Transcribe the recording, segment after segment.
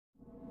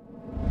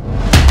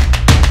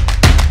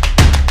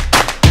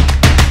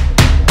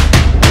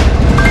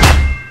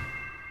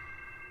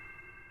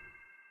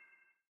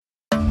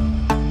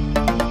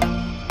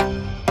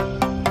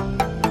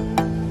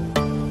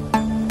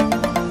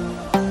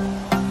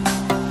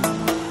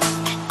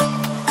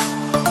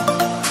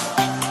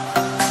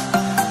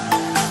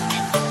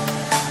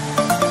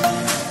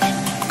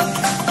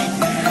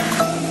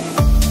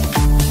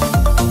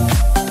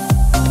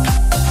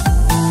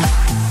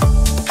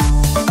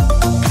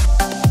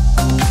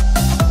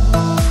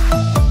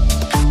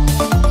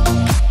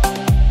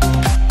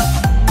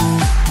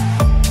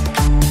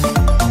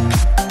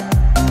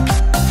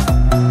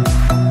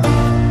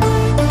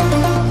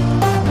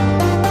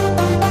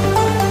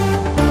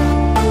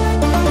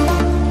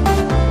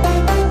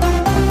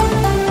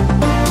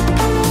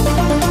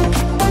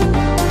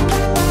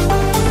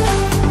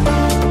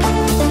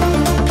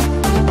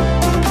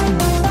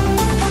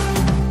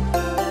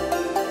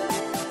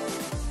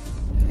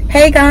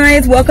Hey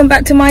guys, welcome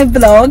back to my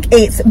vlog.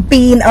 It's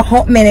been a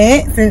hot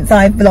minute since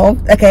I've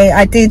vlogged. Okay,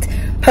 I did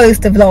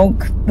post a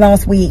vlog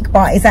last week,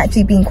 but it's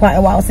actually been quite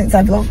a while since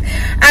I vlogged.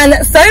 And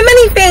so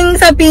many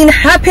things have been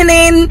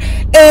happening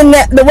in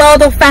the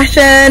world of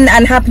fashion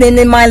and happening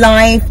in my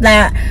life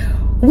that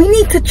we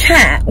need to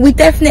chat. We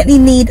definitely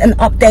need an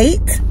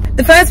update.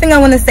 The first thing I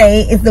want to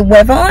say is the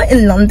weather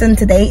in London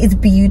today is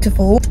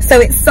beautiful. So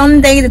it's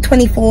Sunday the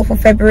 24th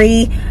of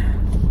February.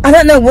 I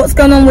don't know what's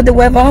going on with the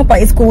weather,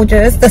 but it's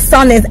gorgeous. The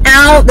sun is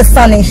out, the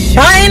sun is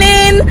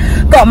shining.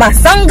 Got my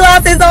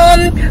sunglasses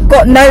on,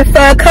 got no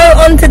fur coat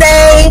on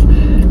today.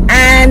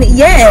 And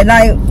yeah,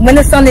 like when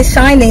the sun is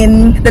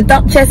shining, the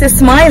Duchess is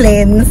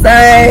smiling. So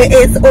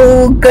it's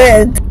all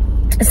good.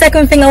 The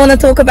second thing I want to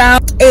talk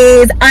about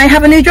is I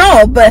have a new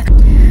job.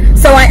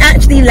 So I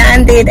actually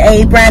landed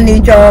a brand new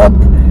job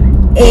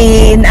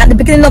at the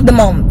beginning of the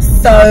month.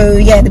 So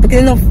yeah, the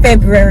beginning of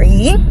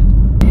February.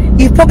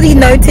 You've probably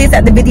noticed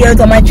that the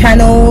videos on my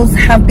channels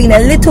have been a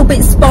little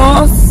bit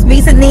sparse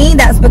recently.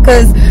 That's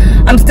because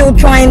I'm still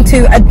trying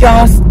to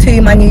adjust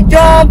to my new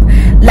job.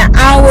 The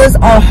hours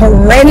are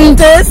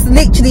horrendous,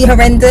 literally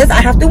horrendous.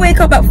 I have to wake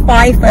up at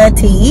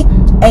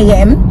 5:30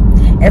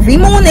 a.m. every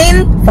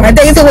morning, 5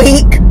 days a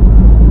week.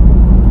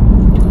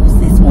 What's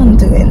this one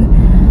doing?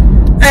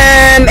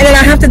 And then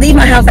I have to leave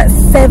my house at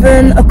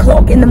 7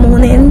 o'clock in the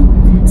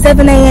morning,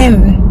 7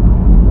 a.m.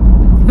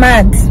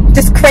 Mad,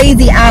 just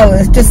crazy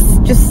hours, just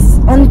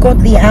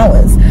ungodly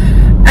hours,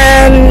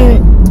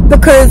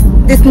 because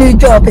this new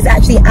job is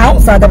actually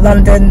outside of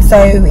London. So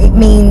it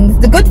means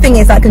the good thing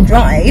is I can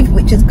drive,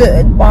 which is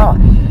good, but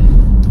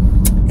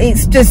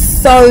it's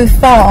just so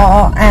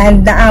far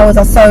and the hours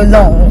are so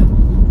long.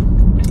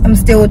 I'm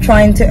still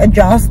trying to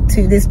adjust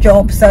to this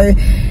job, so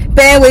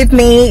bear with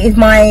me if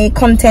my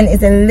content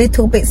is a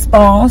little bit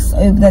sparse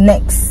over the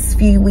next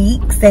few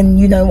weeks, then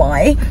you know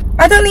why.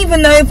 I don't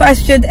even know if I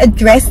should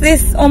address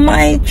this on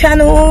my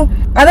channel.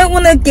 I don't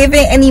want to give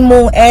it any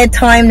more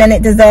airtime than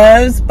it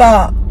deserves,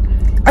 but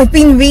I've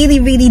been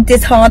really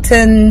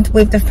disheartened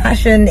with the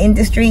fashion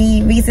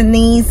industry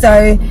recently.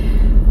 So,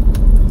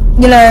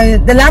 you know,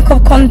 the lack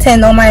of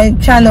content on my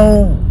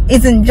channel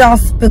isn't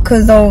just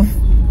because of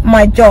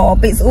my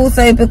job, it's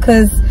also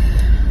because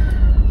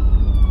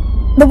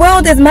the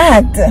world is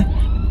mad.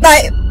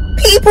 Like,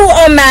 people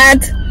are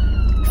mad,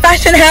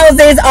 fashion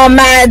houses are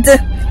mad,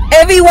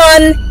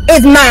 everyone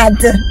is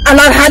mad, and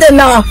I've had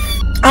enough.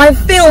 I've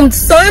filmed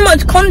so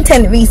much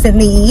content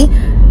recently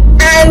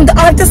and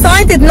I've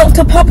decided not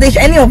to publish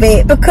any of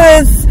it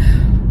because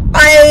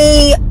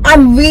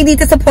I'm really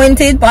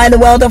disappointed by the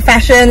world of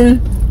fashion.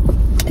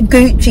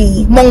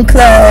 Gucci,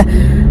 Moncler,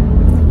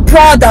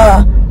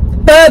 Prada,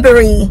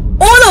 Burberry,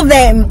 all of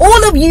them,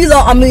 all of you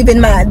lot are moving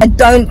mad. I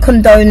don't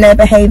condone their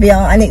behavior,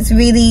 and it's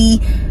really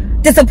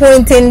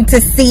disappointing to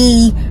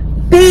see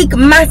big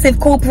massive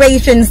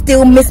corporations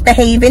still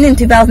misbehaving in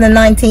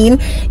 2019.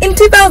 In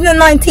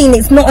 2019,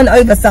 it's not an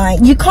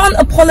oversight. You can't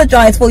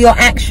apologize for your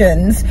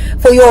actions,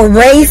 for your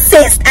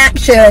racist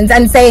actions,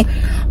 and say,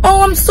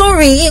 oh, I'm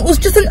sorry, it was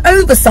just an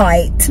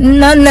oversight.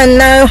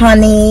 No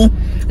honey,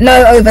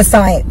 no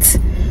oversight.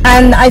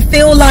 And I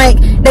feel like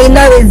they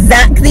know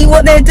exactly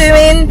what they're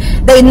doing.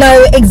 They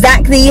know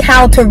exactly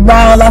how to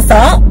rile us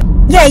up.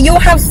 Yeah, you'll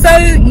have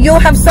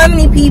so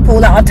many people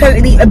that are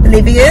totally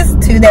oblivious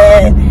to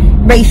their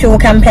racial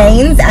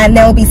campaigns, and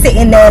they'll be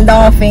sitting there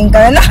laughing,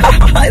 going,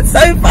 oh, it's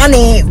so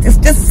funny, it's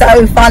just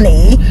so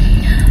funny.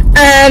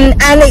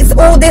 And it's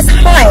all this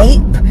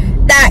hype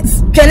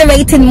that's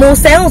generating more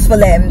sales for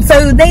them.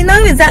 So they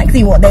know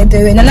exactly what they're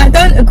doing, and I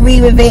don't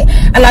agree with it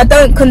and I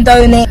don't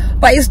condone it,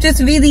 but it's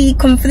just really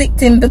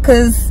conflicting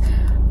because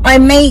I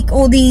make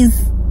all these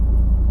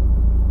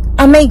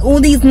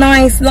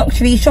nice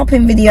luxury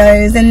shopping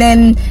videos, and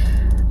then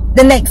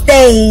the next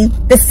day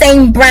the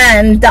same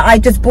brand that I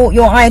just bought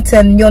your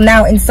item, you're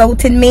now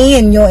insulting me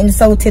and you're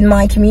insulting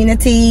my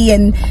community,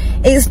 and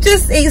it's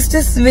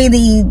just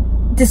really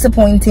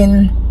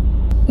disappointing.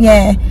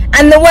 Yeah,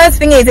 and the worst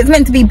thing is it's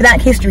meant to be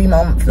Black History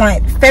Month.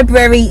 Like,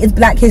 February is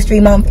Black History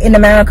Month in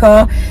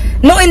America,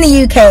 not in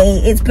the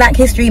UK. It's Black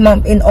History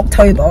Month in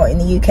October in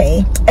the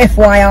UK,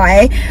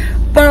 FYI.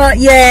 But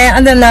yeah,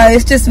 I don't know,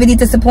 it's just really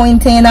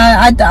disappointing.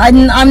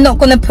 I'm not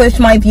gonna push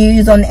my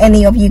views on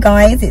any of you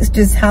guys, it's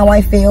just how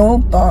I feel.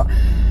 But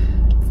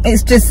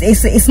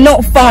it's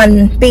not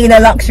fun being a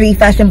luxury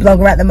fashion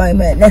blogger at the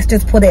moment, let's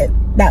just put it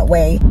that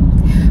way.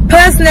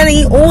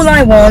 Personally, all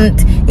I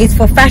want is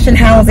for fashion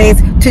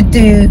houses to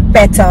do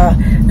better,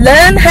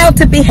 learn how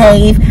to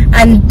behave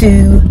and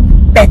do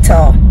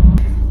better.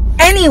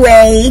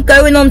 Anyway,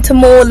 going on to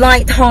more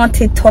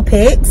light-hearted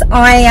topics,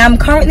 I am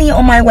currently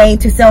on my way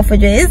to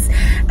Selfridges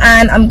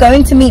and I'm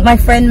going to meet my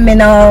friend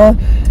Minna,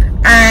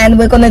 and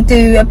we're gonna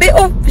do a bit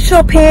of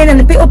shopping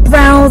and a bit of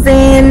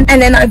browsing,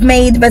 and then I've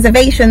made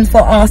reservations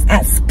for us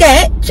at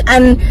Sketch.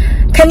 And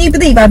can you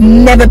believe I've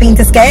never been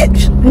to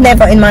Sketch?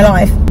 Never in my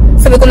life.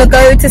 So we're gonna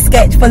go to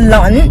Sketch for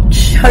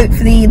lunch.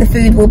 Hopefully the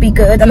food will be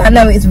good, and I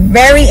know it's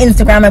very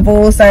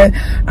Instagrammable, so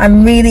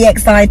I'm really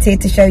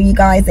excited to show you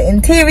guys the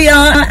interior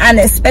and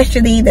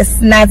especially the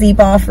snazzy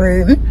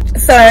bathroom.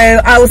 So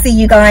I will see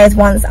you guys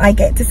once I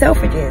get to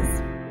Selfridges.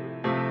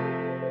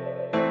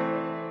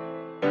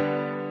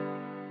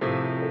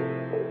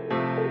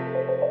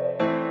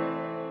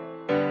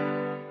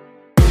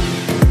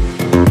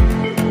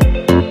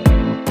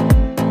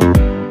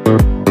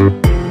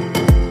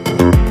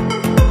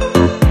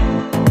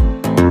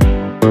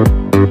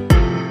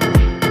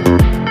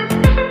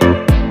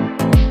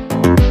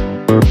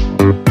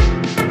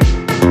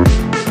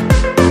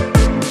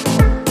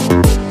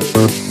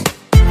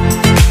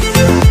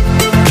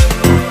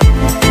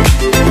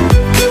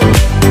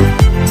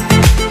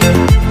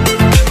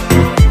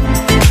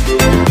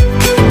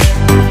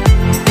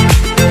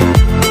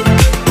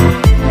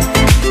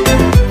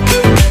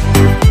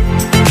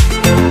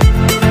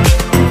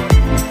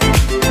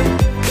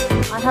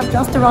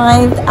 Just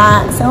arrived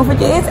at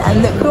Selfridges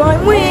and look who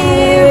I'm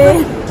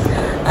with.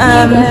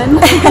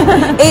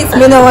 It's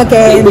Minnow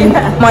again,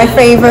 my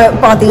favourite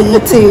buddy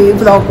to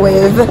vlog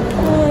with.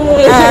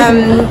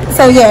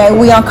 So yeah,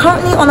 we are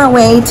currently on our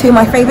way to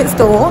my favourite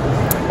store,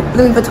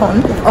 Louis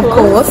Vuitton, of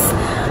course.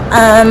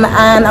 And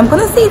I'm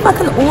gonna see if I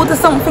can order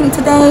something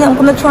today. I'm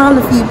gonna try on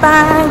a few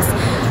bags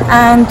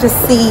and just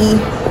see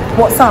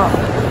what's up.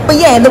 But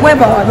yeah, the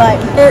weather, like,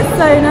 it's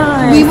so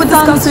nice. We were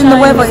discussing the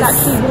weather.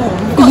 It's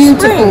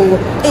beautiful.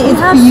 It is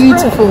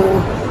beautiful.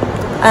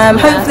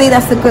 Hopefully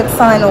that's a good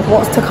sign of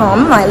what's to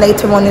come, like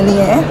later on in the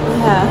year.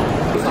 Yeah.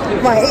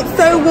 Right, it's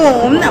so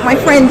warm that my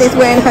friend is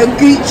wearing her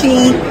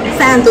Gucci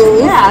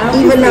sandals. Yeah,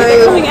 even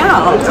though coming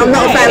out. I'm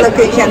not a fan of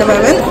Gucci at the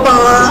moment,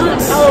 but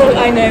oh,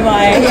 I know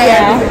why.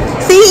 Yeah.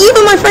 See,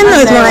 even my friend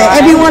knows why.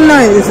 Everyone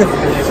knows.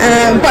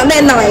 But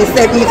they're nice.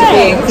 They're beautiful.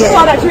 Hey, yeah.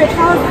 well, that's your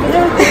trousers.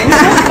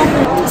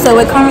 So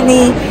we're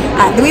currently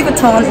at Louis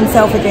Vuitton in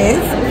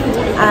Selfridges,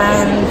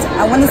 and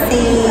I want to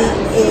see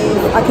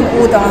if I can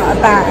order a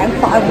bag,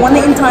 but I want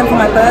it in time for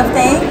my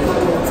birthday.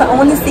 So I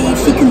want to see if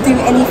she can do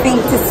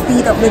anything to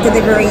speed up the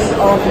delivery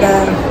of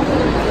the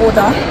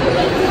order.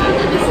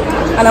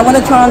 And I want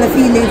to try on a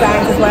few new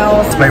bags as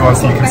well. Display one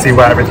so you can see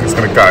where everything's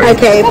going to go.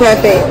 Okay,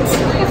 perfect.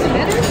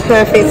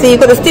 Perfect. So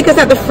you've got the stickers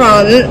at the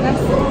front.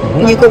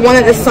 You've got one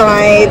at the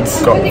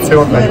sides. Got two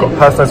on there. You've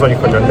got personalised one. You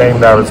can put your name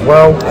there as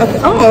well. Okay.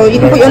 Oh, you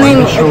can put your name.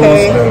 Initials,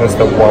 okay. And then there's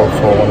the World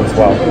Tour one as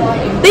well.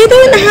 They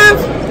don't have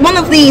one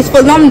of these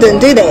for London,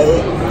 do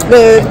they?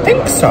 I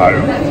think so.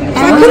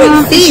 I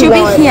couldn't see it should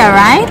one. be here,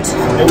 right?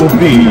 It will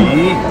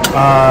be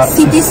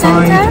City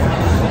Centre.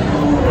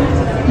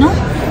 No,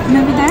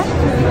 maybe there.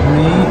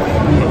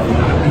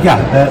 Yeah,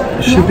 there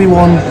should be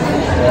one.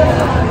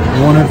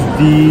 One of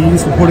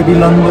these will probably be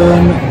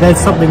London. There's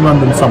something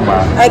London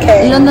somewhere.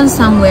 Okay. London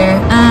somewhere.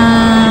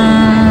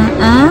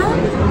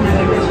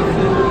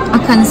 I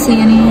can't see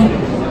any.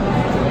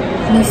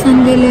 Los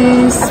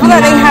Angeles. I feel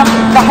like they have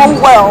the whole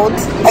world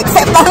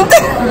except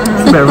London.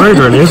 It's a bit rude,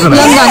 really, isn't it?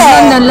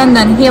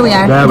 London. Here we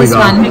are. There we this go.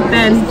 one. Big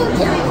Ben.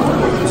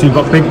 So you've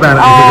got Big Ben.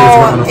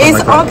 Oh, it's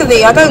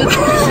ugly. I don't.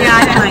 Yeah,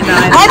 I don't like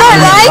that. I don't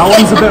like that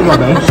it. one's a bit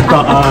rubbish,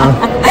 but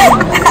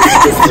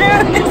It's true.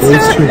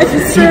 it's true.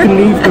 So you can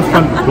leave the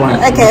front blank.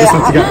 Okay, You just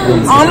have to get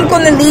one. I'm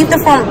gonna leave the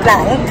front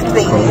blank,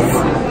 please.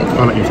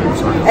 I'll let you do it,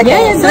 sorry.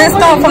 Okay, so let's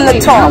start from the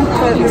top.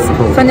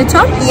 From the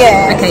top?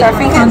 Yeah. Okay. So I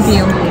think Front it's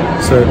view.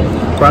 So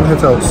Grand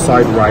Hotel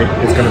side right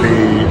is going to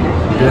be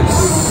this.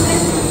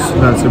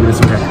 No, it's going to be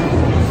this one here.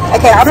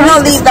 okay. I'm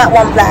gonna leave that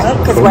one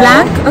blank as well.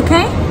 Blank,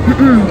 okay.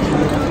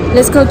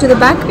 Let's go to the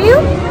back view.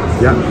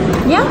 Yeah.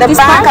 Yeah. The this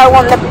back, part?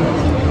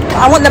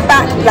 I want the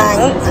back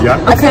blank.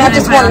 Yeah. I think I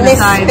just want this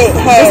bit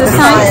here. This The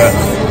size.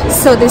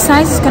 size. So the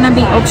size is gonna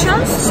be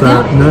options.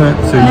 So no.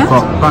 So you've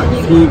got back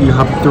view. You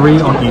have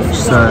 3 on each.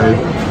 So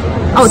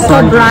Oh,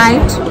 top right.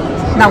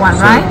 That one,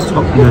 right?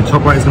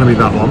 Top right is going to be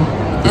that one.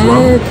 As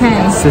well.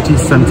 Okay. City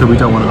centre, we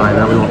don't want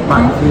either. We want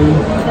back view.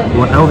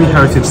 We want LV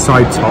Heritage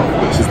side top,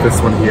 which is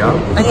this one here.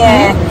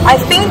 Yeah. I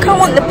think I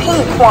want the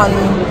pink one.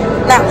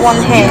 That one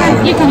here.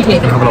 You can click.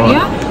 Have a look.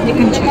 Yeah, you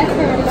can check.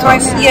 So I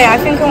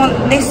think I want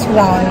this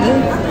one.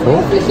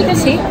 Cool.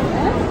 See?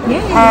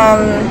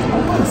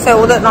 Yeah. So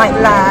it will look like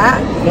that.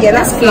 Yeah,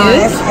 that's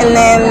nice. And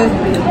then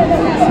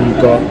So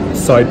you've got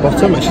side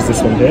bottom, which is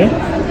this one here.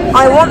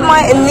 I want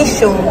my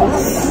initials.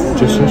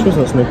 Just initials,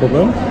 that's no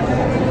problem.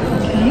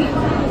 Okay.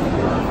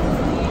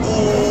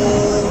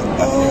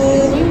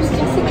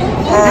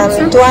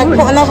 Do I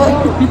put another?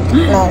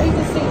 No.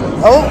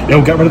 Oh.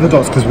 It'll get rid of the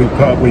dots because we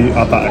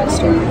add that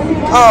extra.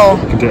 Oh.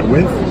 You can do it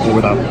with or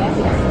without.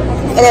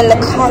 And then the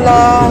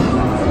colour.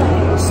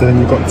 So then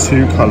you've got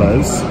 2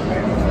 colours.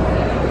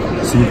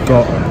 So you've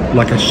got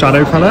like a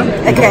shadow colour,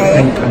 you've got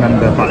pink, and then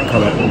the back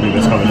colour will be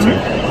this colour too.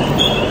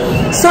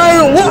 So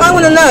what I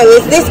want to know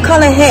is this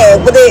colour here,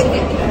 would it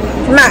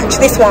match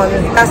this one?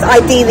 That's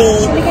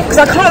ideally, because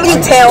I can't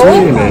really tell.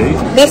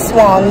 This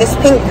one, this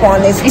pink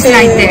one is It's too,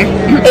 light there.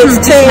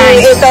 it's too, Light.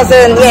 it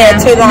doesn't, yeah,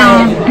 too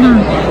light. No.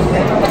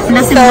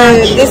 Doesn't So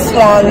match. this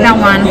one. That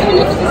one.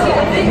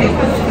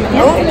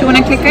 Yeah. Do you want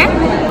to click it?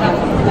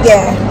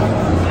 Yeah.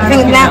 I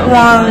think that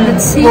one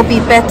will be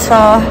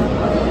better.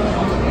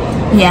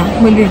 Yeah,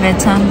 will be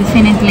better,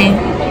 definitely.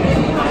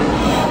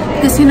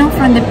 Because you know,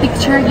 from the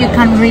picture you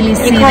can't really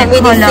see the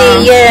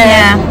color.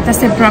 Yeah,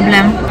 that's the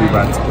problem.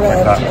 Red,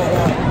 like that.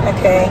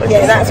 Okay,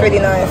 yeah, that's really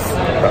nice.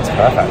 That's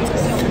perfect.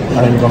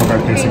 And then you want to go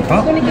piecing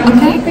part.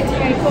 Okay.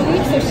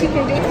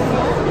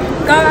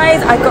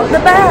 Guys, I got the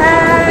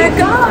bag.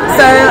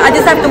 So I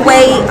just have to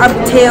wait up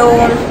till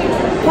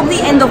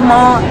probably end of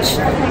March.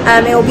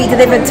 It will be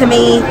delivered to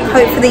me,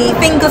 hopefully,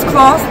 fingers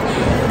crossed.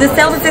 The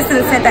sales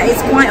assistant said that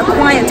it's quite a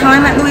quiet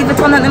time at Louis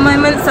Vuitton at the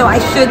moment, so I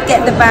should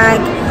get the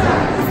bag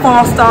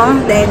faster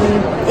than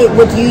it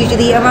would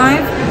usually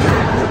arrive.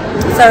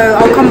 So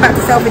I'll come back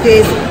to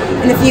Selfridges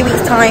in a few weeks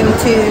time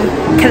to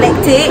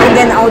collect it, and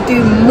then I'll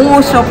do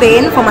more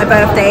shopping for my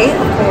birthday,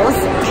 of course.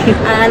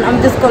 And I'm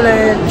just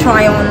gonna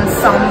try on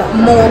some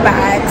more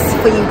bags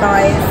for you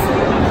guys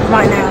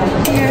right now.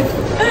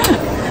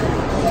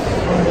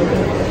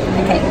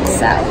 Okay,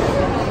 so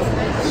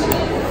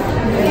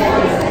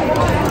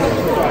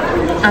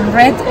and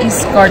red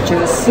is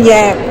gorgeous.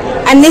 Yeah,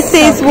 and this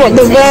is what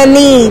the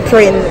vernis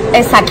print.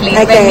 Exactly.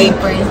 Okay. Vernis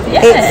print.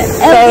 Yeah. It's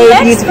so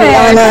beautiful.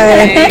 I know.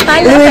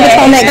 Louis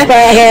Vuitton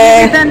expert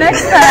here.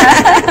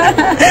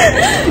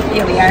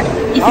 Here we are.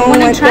 If you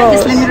want to try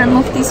this, let me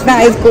remove this.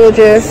 That is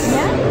gorgeous.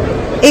 Yeah.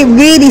 It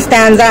really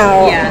stands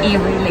out. Yeah, it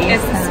really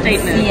is. It's a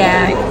statement.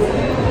 Yeah.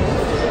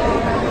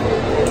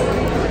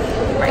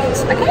 Right.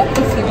 Okay.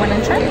 If you want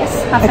to try this,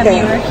 have a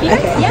mirror here.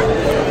 Okay. Yeah.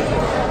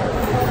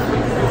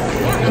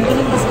 I'm going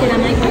to get a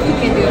mic to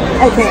get you.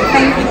 Okay,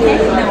 thank you.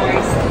 No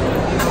worries.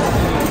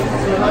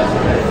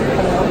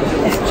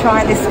 Let's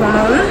try this one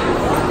on.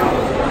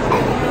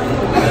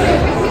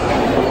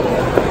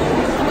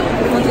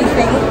 What do you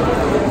think?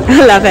 I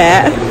love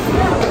it.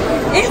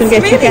 It's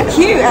really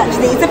cute,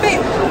 actually. It's a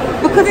bit,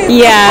 because it's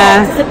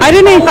Yeah. I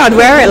don't know if I'd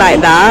wear it like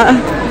that.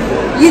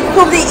 You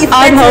probably, it's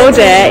I'd better hold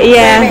to it,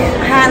 yeah. wear it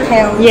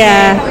handheld.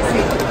 Yeah.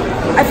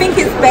 I think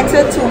it's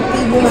better to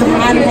be worn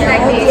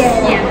handheld.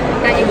 Yeah.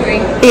 I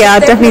agree. Yeah,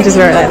 I'd definitely just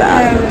wear it like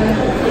that.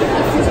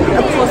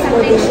 A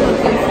crossbody.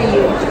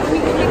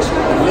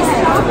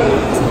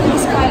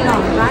 It's quite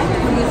long, right?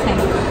 What do you think?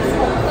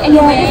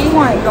 Yeah, it's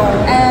quite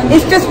long.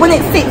 It's just when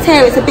it sits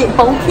here, it's a bit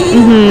bulky.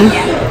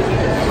 Yeah.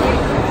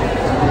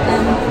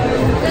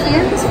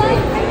 It's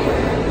fine.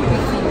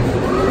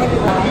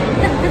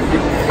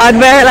 I'd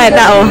wear it like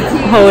that or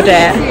hold it.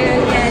 Yeah,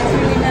 it's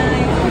really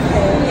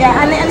nice.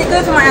 Yeah, and it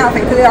goes with my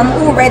outfit because I'm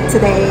all red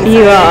today. So.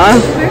 You are.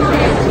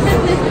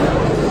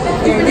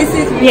 Yeah, this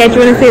is. Yeah, do you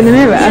want to see in the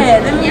mirror?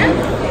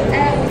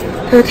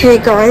 Okay,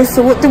 guys.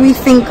 So what do we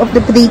think of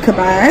the Bleecker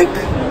bag?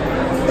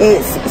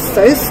 It's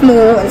so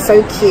small and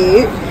so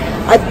cute.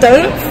 I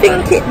don't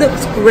think it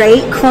looks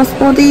great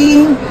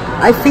crossbody.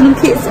 I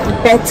think it's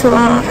better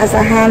as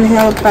a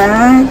handheld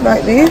bag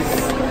like this.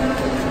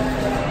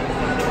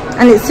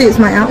 And it suits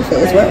my outfit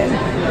as well.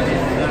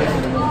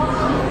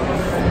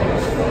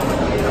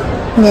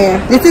 Yeah,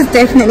 this is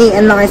definitely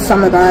a nice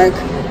summer bag.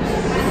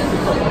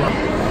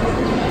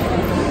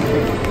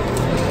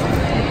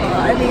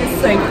 I think it's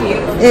so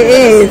cute. It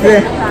is.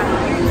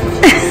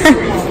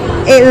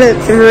 It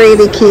looks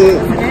really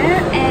cute.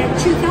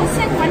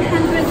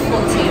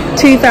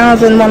 2,140.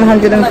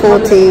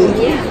 2,140.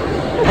 Yeah.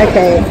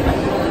 Okay.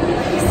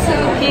 So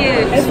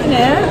cute. Isn't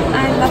it?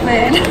 I love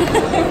it.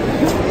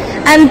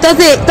 And does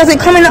it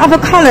come in other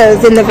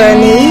colours in the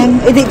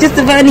vernis? Is it just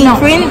the vernis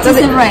print? Just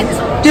the red.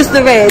 Just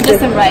the red. Just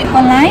the red.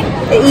 Online?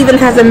 It even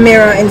has a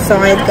mirror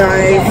inside,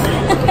 guys.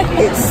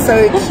 It's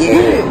so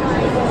cute.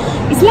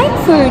 It's like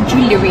for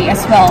jewellery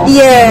as well.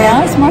 Yeah, you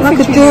know? It's more like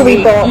for a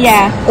jewellery box.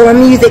 Yeah. Or a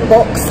music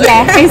box.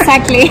 Yeah,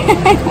 exactly.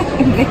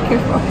 Liquor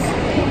box.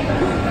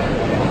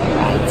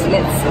 Right,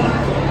 let's see.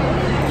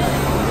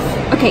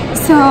 Okay,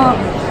 so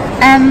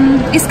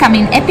it's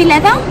coming epi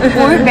leather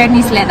or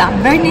vernis leather.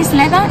 Vernis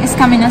leather is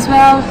coming as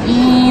well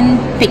in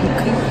pink.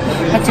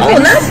 Oh,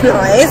 that's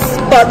nice.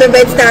 But the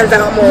red stands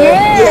out more.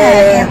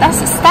 Yeah,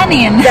 that's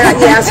stunning. Yeah,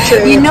 that's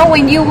true. You know,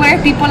 when you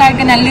wear, people are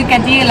gonna look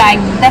at you like,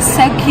 that's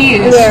so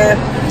cute. Yeah.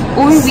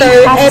 Or So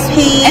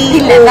epi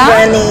or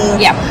vernis.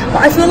 Yeah.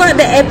 But I feel like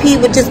the epi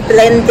would just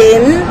blend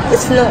in.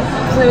 It's not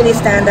really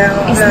stand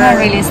out. It's not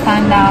really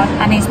stand out,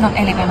 and it's not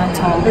elegant at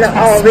all. No, Trust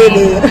oh,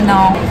 really? me.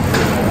 No.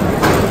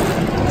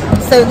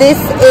 So this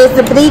is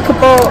the Bleecker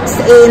box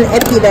in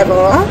epi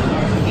leather.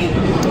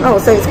 Oh,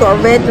 so it's got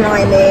a red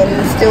lining,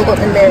 still got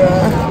the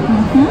mirror.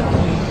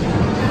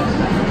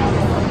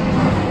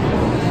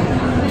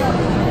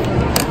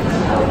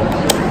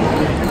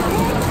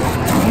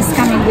 It's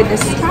coming with the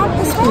strap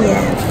as well.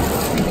 Yeah.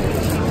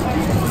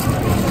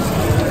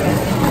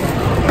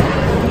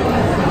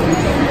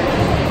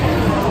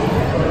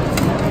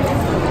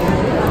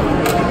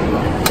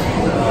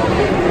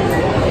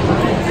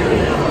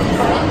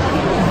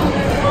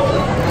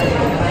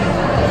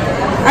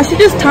 I should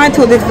just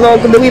title this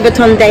vlog Louis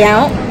Vuitton Day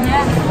Out.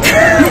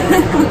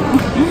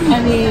 I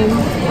mean,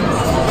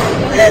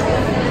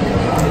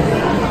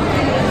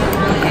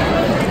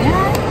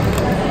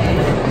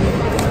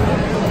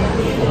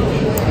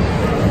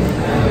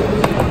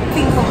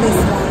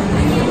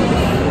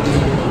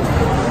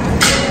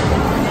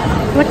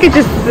 like it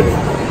just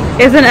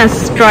isn't as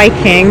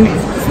striking.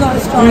 It's not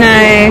as strong. No.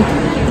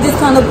 It just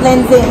kind of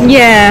blends in.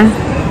 Yeah.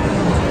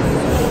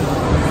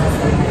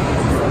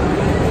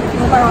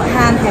 What about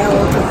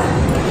handheld?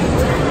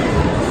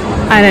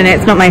 I don't know,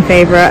 it's not my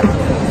favourite.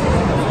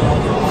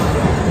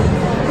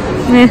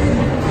 Eh.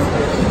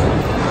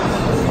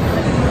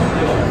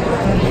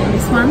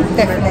 This one?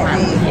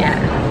 Definitely. Yeah.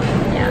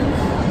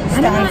 I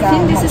don't know, I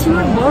think this is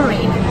more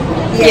boring.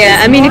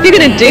 Yeah, I mean, if you're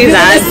going to do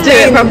that, do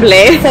it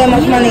properly. So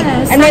much money.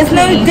 Yes, And there's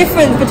no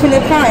difference between the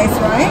price,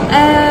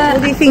 right?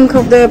 What do you think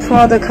of the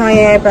Prada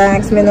Cahier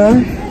bags,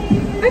 Minna?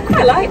 I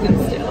quite like them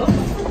still.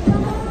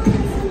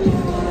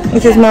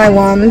 This is my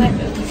one.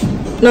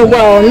 No,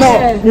 well,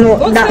 not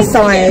What that size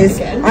size. did you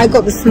get again? I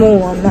got the small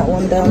one, that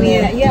one down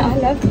there. Yeah, I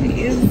love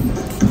these.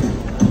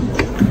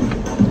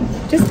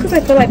 Just because I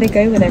feel like they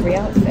go with every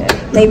outfit.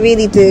 They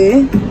really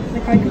do.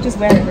 Like I could just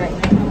wear it right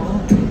now.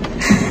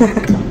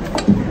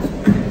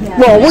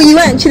 Well, what you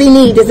actually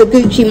need is a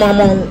Gucci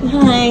Marmont.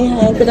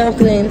 Hi, good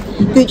afternoon.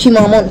 Gucci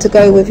Marmont to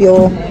go with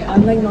your...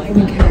 I'm like not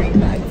even carrying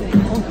bags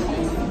anymore.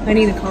 I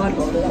need a card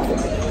holder.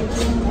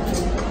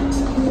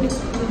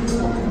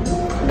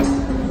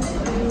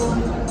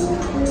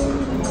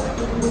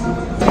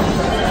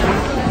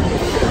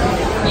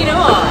 You know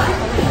what?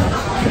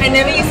 I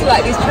never used to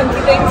like these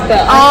chunky things,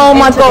 but Oh I'm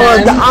my into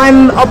god, them.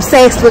 I'm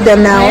obsessed with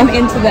them now. I'm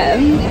into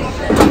them.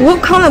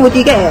 What colour would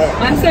you get?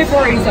 I'm so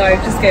boring, so I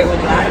just go all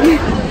black.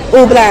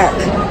 All black.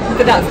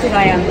 But that's because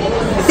I am.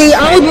 See,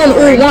 I would want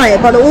all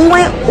white, but the all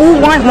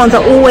white ones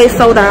are always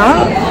sold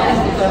out.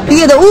 But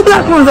yeah, the all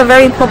black ones are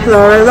very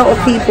popular. A lot of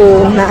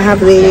people that have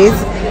these.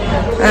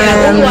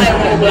 All white,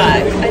 all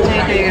black. I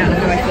don't know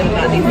how I feel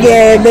about these.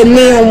 Yeah, the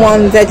neon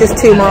ones, they're just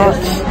too much.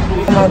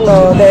 Oh my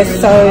god, they're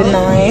so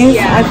nice.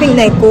 Yeah. I think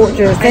they're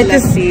gorgeous. They're love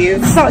just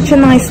these. such a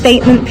nice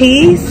statement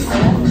piece.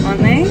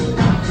 Aren't they?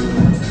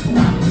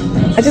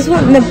 I just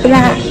want the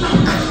black. They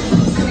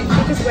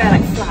just wear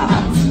like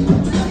flats.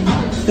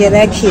 Yeah,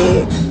 they're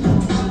cute.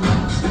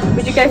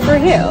 Would you go for a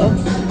heel?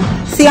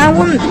 See, I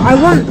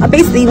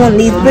basically want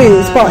these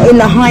boots, but in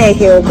the higher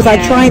heel, because I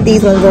tried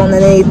these ones on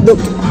and they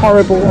looked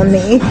horrible on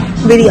me,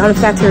 really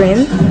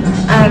unflattering.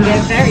 And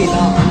they're very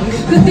long.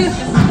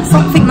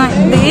 Something like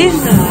this,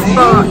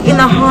 but in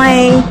a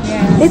high.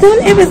 They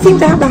don't ever seem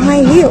to have the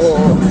high heel. I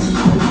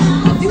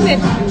think they're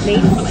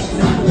made for like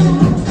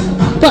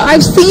this. But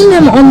I've seen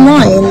them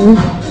online.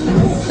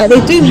 Like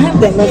they do have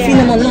them. I've seen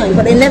them online,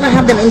 but they never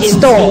have them in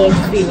stock.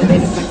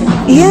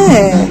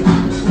 Yeah.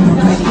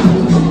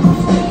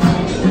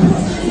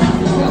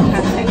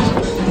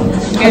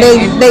 Are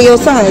they your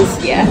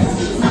size? Yeah. Just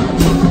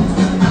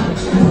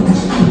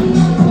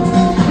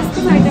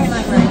because I don't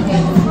like wearing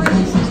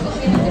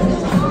heels.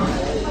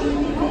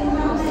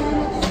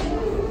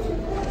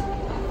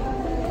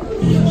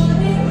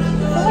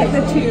 I like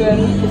the two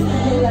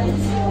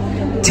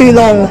Too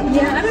long.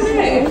 yeah, I don't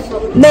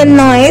know. They're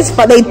nice,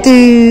 but they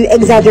do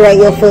exaggerate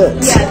your foot.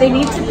 Yeah, they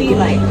need to be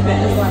like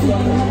this.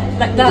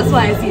 Like that's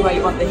why I see why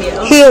you want the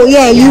heel. Heel,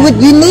 yeah, you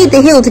need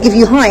the heel to give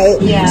you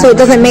height, Yeah. so it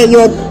doesn't make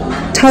your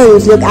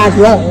toes look as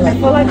long. I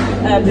feel like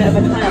a bit of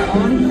a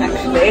clown,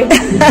 actually.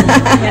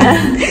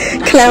 Yeah.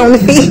 Clown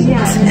feet.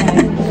 Yeah, I don't know.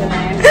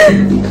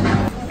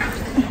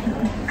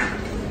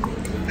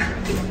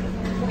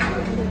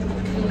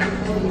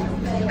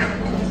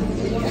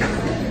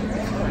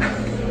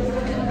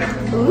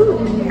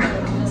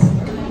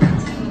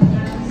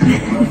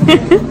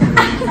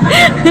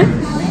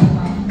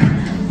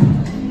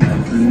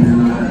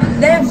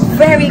 They're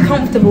very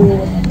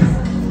comfortable.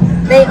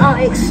 They are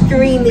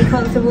extremely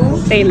comfortable.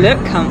 They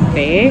look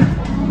comfy.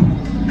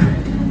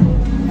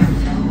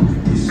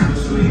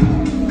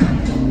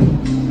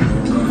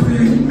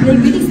 They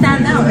really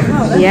stand out as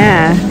well.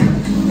 Yeah.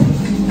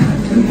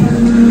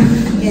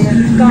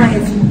 Yeah,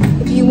 guys,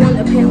 if you want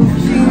a pair of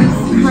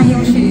shoes, high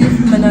heel shoes,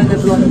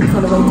 Manolo Blonde is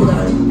the way to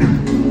go.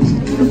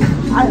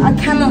 I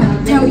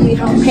cannot tell you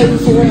how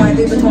painful all my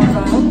Vuittons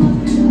are.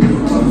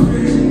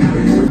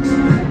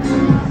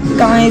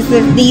 Guys,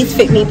 these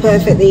fit me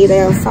perfectly. They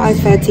are size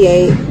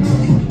 38.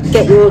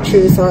 Get your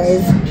true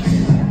size.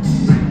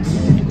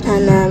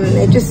 And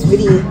they just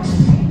really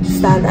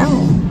stand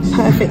out.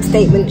 Perfect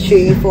statement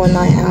shoe for a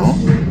night out.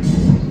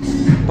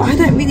 But I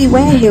don't really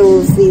wear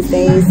heels these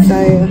days,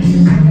 so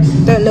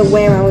don't know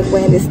where I would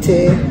wear this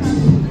to.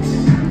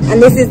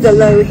 And this is the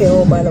low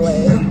heel, by the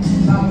way.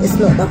 It's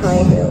not the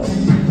high heel.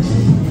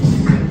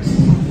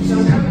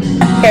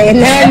 Okay,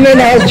 now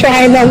Minna's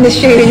trying on the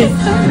shoes.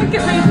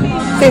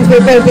 Since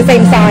we're both the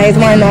same size,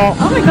 why not?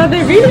 Oh my god,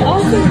 they really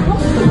are so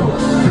comfortable.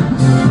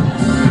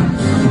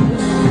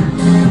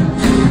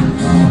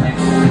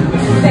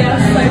 They are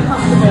so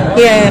comfortable.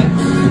 Yeah,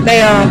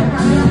 they are.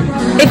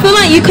 They feel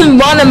like you can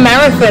run a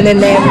marathon in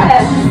them.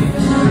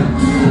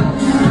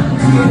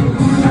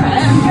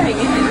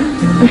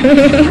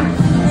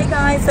 Hey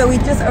guys, so we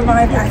just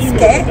arrived at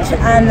Sketch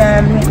and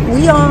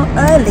we are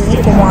early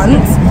for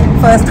once,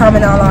 first time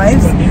in our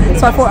lives.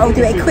 So I thought I would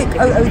do a quick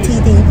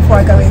OOTD before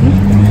I go in.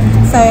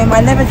 So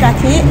my leather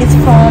jacket is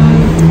from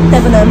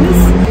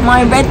Debenhams.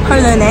 My red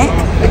polo neck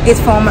is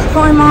from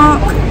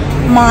Primark.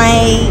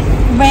 My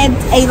red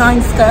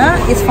A-line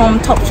skirt is from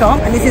Topshop,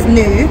 and this is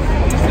new.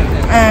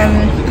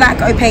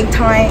 Black opaque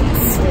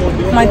tights.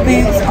 My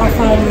boots are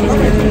from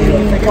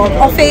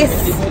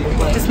Office,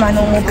 just my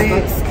normal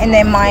boots. And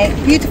then my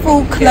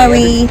beautiful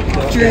Chloe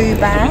Drew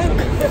bag.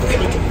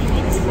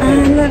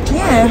 And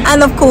yeah,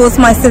 and of course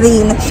my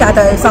Celine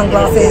Shadow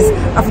sunglasses.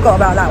 I forgot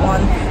about that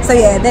one. So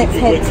yeah, let's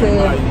head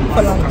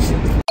for lunch.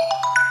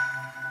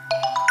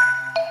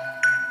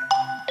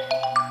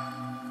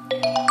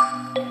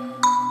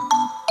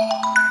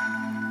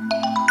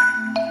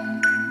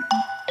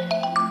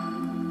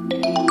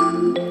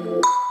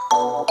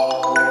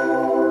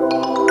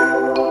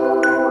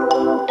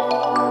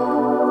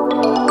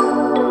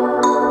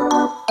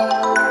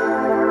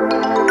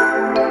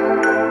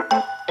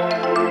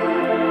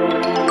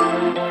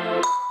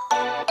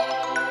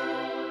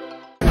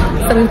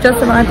 So we've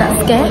just arrived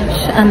at Sketch,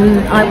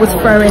 and I was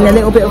throwing a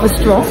little bit of a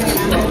straw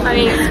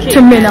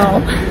to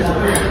Minnow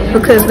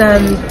because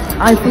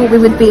I thought we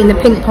would be in the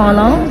pink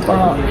parlour,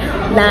 but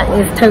that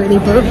is totally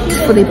booked,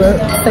 fully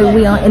booked. So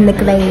we are in the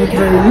Glade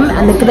room,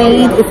 and the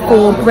Glade is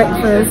for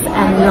breakfast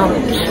and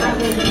lunch.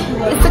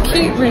 It's a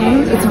cute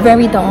room. It's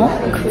very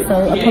dark,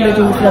 so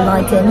apologies for the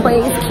lighting, but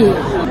it's cute.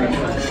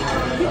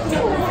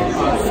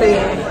 So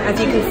yeah, as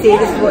you can see,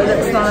 this is what it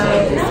looks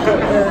like. It's got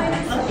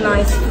the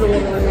nice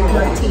floral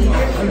motif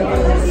on the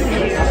walls.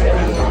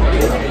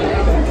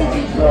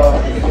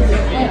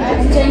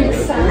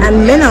 And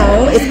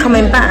Minnow is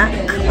coming back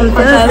on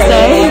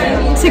Thursday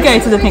to go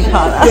to the pink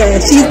parlour. Yeah,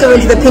 she's going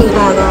to the pink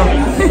parlour.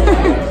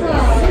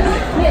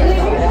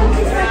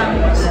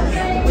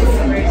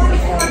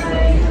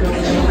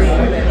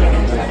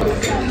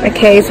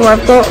 Okay, so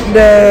I've got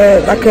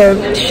like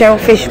a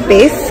shellfish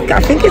bisque. I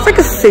think it's like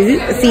a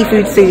soup, a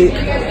seafood soup.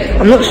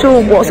 I'm not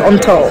sure what's on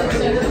top,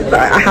 but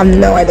I have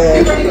no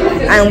idea.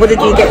 And what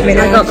did you get,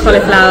 Minnow? I got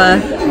cauliflower.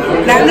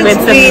 That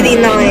looks really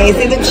nice.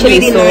 It looks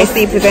really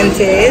nicely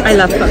presented. I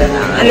love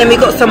cauliflower. And then we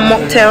got some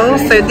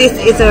mocktails. So this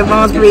is a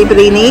raspberry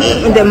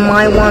Bellini, and then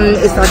my one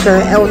is like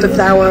a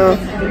elderflower,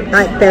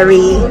 like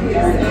berry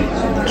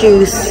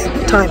juice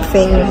type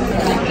thing.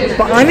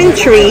 But I'm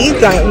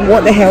intrigued. Like,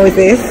 what the hell is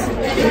this?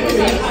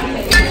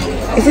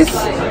 Is this?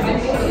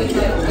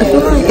 I feel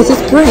like, is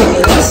this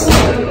bread?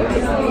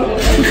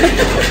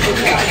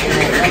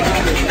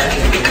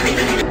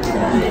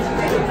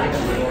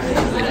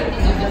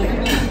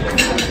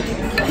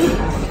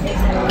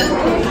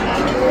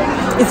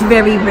 It's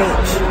very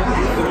rich.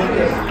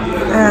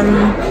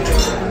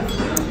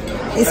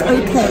 It's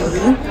okay.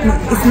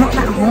 It's not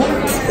that hot.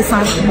 It's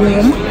like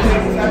warm,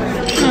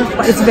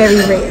 but it's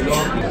very rich.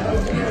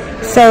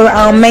 So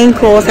our main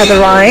course has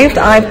arrived.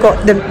 I've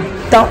got the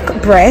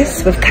duck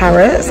breast with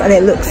carrots, and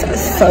it looks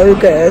so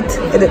good.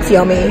 It looks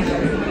yummy.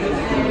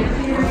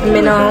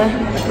 Minnow,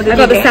 I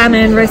got the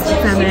salmon, roasted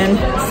salmon.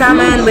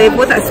 Salmon with,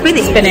 what's that,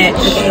 spinach? Spinach.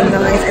 Okay,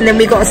 nice. And then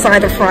we got a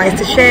side of fries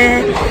to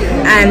share,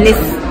 and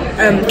this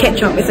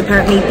ketchup is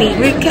apparently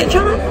beetroot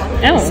ketchup.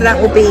 Oh, so that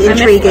will be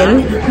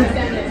intriguing.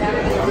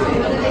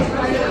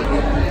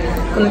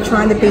 Gonna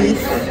try the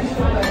beef.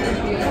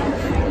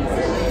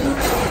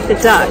 The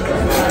duck.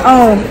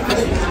 Oh,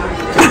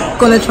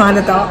 gonna try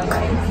the duck.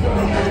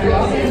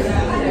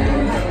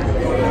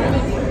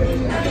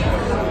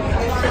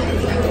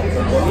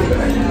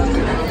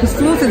 The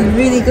sauce is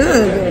really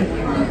good.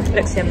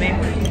 Looks yummy.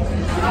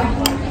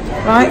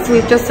 Right, so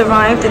we've just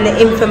arrived in the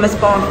infamous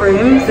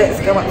bathrooms. Let's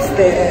go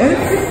upstairs.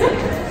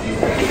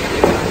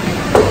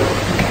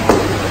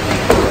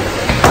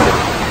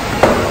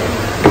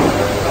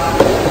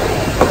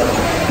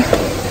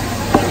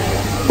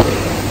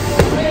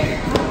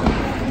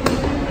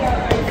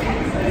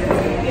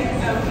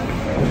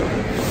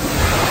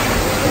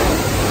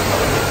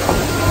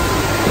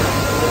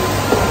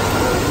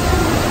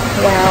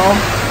 Wow.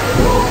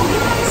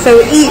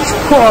 So each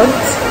pod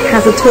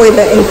has a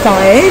toilet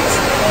inside.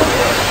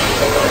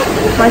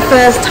 My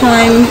first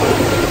time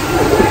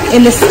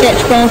in the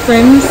Sketch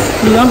bathrooms,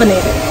 loving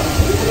it.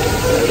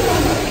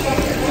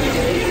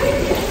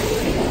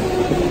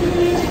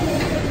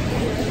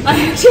 I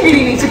actually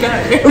really need to go.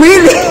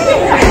 Really?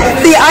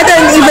 See, I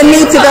don't even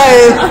need to go.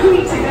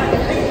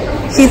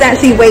 She's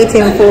actually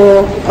waiting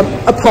for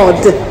a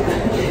pod.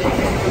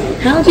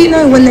 How do you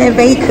know when they're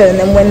vacant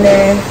and when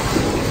they're...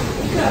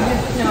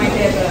 No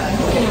idea, but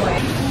anyway.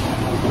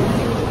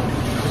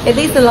 At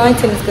least the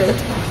lighting's good.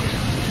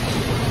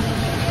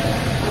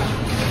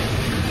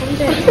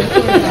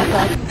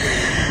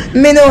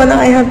 Minnow and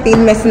I have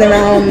been messing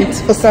around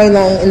for so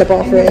long in the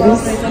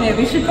bathrooms.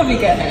 We should probably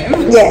get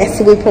home.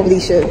 Yes, we probably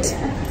should.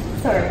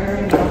 Sorry.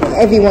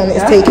 Everyone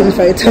is taking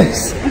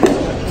photos.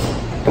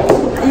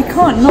 You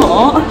can't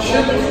not.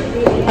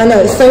 I know,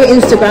 it's so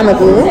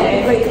Instagrammable.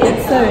 Like,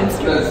 it's so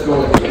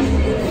Instagrammable.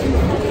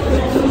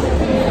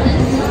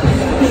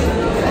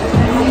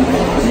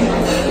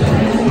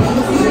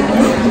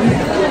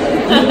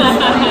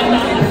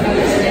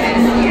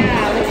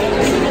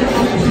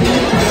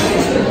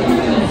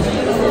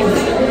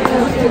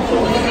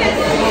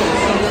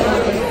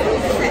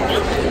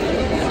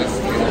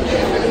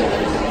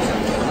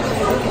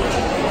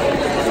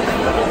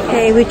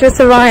 Okay, we just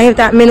arrived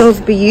at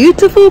Minno's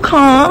beautiful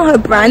car, her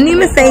brand new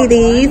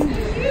Mercedes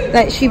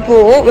that she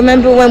bought.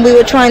 Remember when we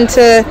were trying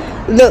to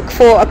look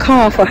for a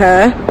car for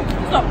her?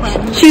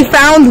 She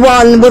found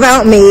one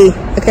without me.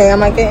 Okay,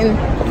 am I getting...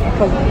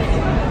 Hold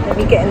on. Let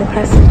me get in the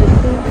passenger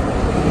seat.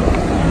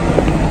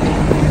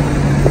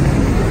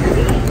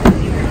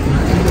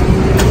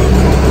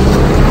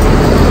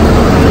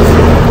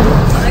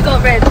 I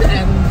got red.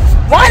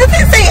 Why does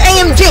it say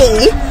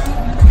AMG?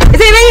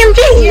 Is it an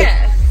AMG? Yeah.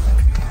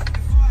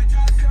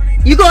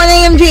 You got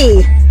an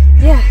AMG?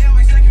 Yeah.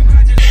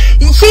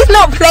 She's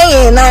not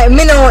playing, like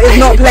Minno is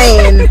not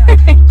playing.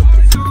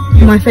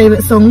 My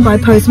favourite song by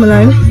Post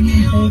Malone.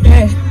 There you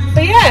go.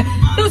 But yeah,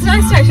 it was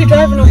nice to actually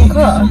drive a normal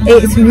car.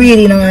 It's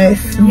really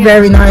nice,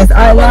 very nice.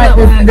 I like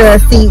the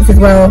seats as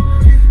well.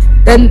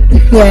 Then,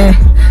 yeah.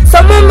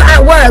 Someone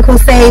at work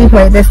was saying,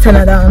 wait, let's turn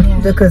it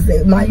down because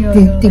it might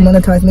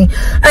demonetize me.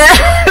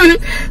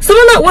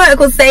 Someone at work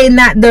was saying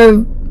that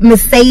the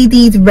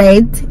Mercedes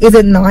red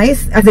isn't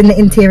nice, as in the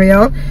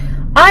interior.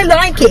 I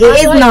like it,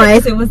 it is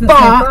nice,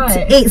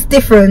 but it's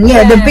different.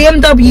 Yeah, the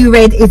BMW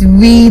red is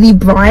really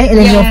bright and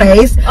in your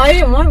face. I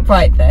didn't want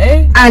bright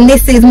though. And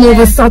this is more of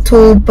a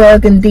subtle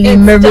burgundy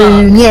maroon.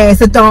 Dark. Yeah,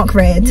 it's a dark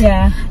red.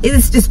 Yeah.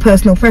 It's just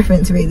personal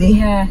preference, really.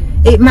 Yeah.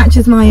 It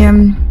matches my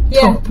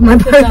top, my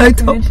polo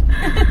top.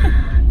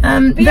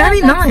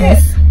 Very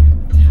nice.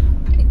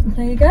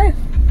 There you go.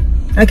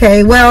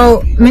 Okay,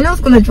 well,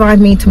 Minno's gonna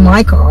drive me to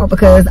my car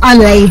because I'm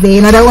lazy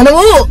and I don't want to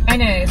walk. I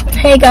know.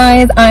 Hey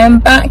guys, I am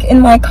back in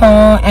my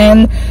car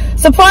and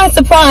surprise,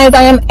 surprise,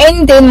 I am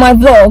ending my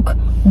vlog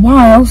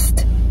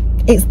whilst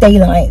it's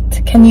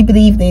daylight. Can you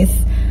believe this?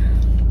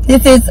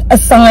 This is a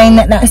sign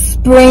that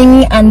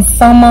spring and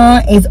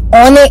summer is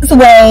on its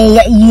way.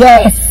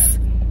 Yes.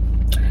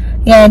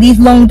 Yeah, these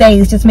long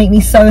days just make me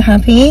so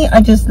happy.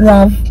 I just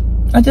love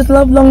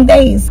long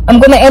days. I'm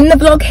gonna end the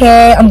vlog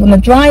here. I'm gonna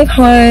drive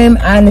home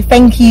and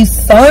thank you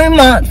so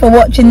much for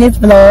watching this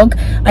vlog.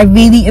 I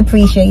really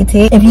appreciate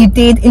it. If you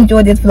did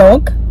enjoy this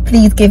vlog,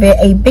 please give it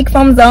a big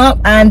thumbs up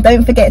and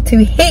don't forget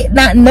to hit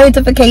that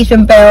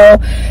notification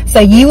bell so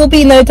you will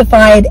be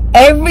notified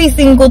every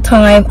single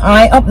time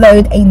I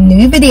upload a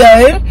new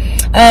video.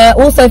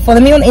 Also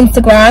follow me on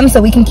Instagram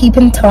so we can keep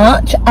in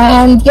touch,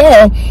 and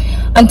yeah,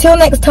 until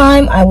next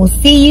time, I will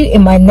see you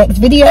in my next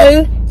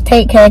video.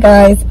 Take care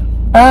guys.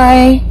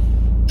 Bye.